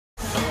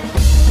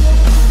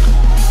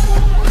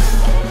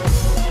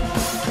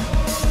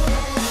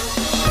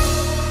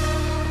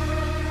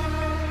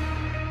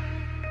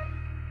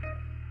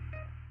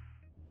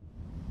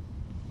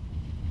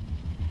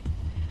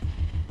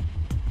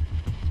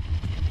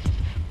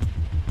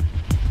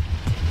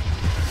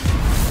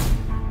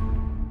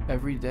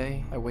Every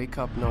day, I wake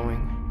up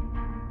knowing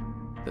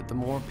that the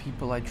more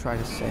people I try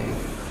to save,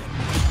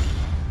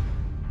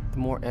 the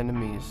more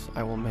enemies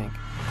I will make.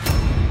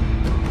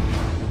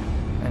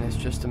 And it's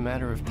just a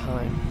matter of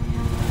time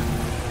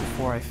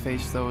before I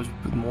face those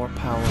with more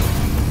power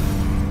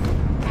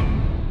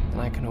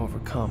than I can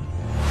overcome.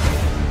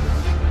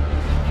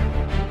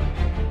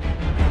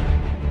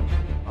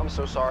 I'm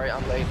so sorry,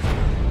 I'm late.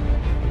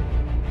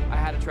 I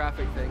had a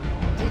traffic thing.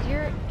 Did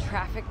your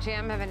traffic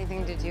jam have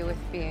anything to do with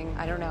being,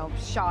 I don't know,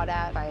 shot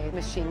at by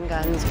machine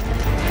guns?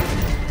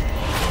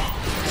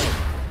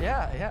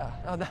 Yeah.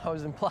 Oh, that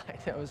was implied.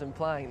 I was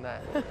implying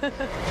that.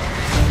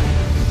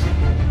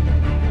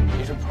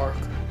 Peter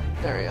Parker,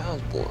 Harry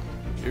Osborn.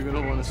 You're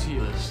gonna want to see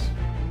this.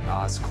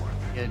 Oscorp.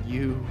 Get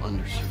you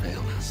under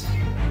surveillance.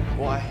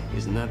 Why?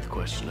 Isn't that the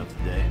question of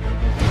the day?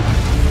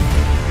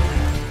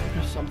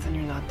 There's something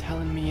you're not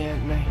telling me,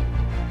 Aunt May.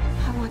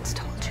 I once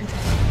told you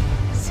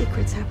that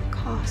secrets have a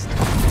cost.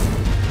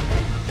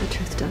 The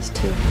truth does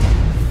too.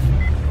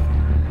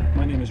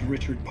 My name is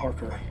Richard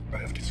Parker. I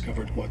have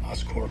discovered what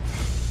Oscorp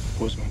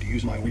was going to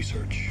use my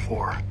research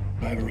for.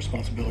 I have a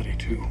responsibility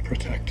to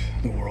protect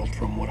the world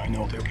from what I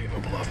know they're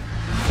capable of.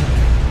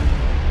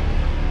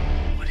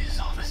 What is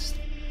all this?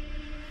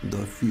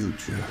 The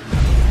future.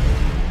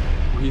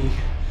 We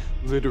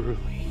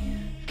literally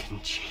can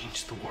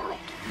change the world.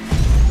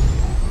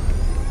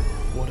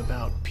 What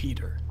about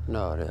Peter?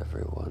 Not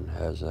everyone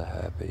has a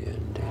happy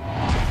ending.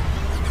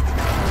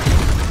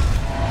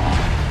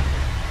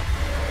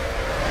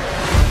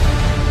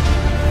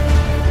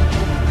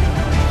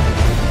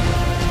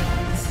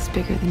 This is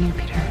bigger than you,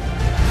 Peter.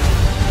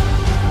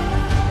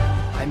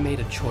 I made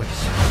a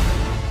choice.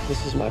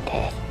 This is my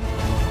path.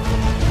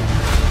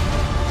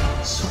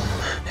 Soon,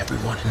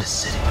 everyone in the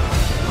city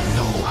will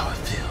know how it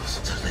feels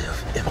to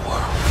live in a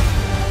world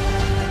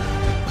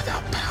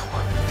without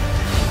power,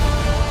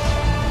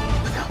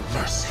 without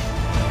mercy,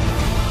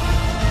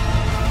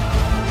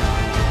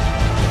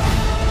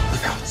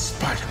 without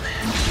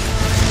Spider-Man.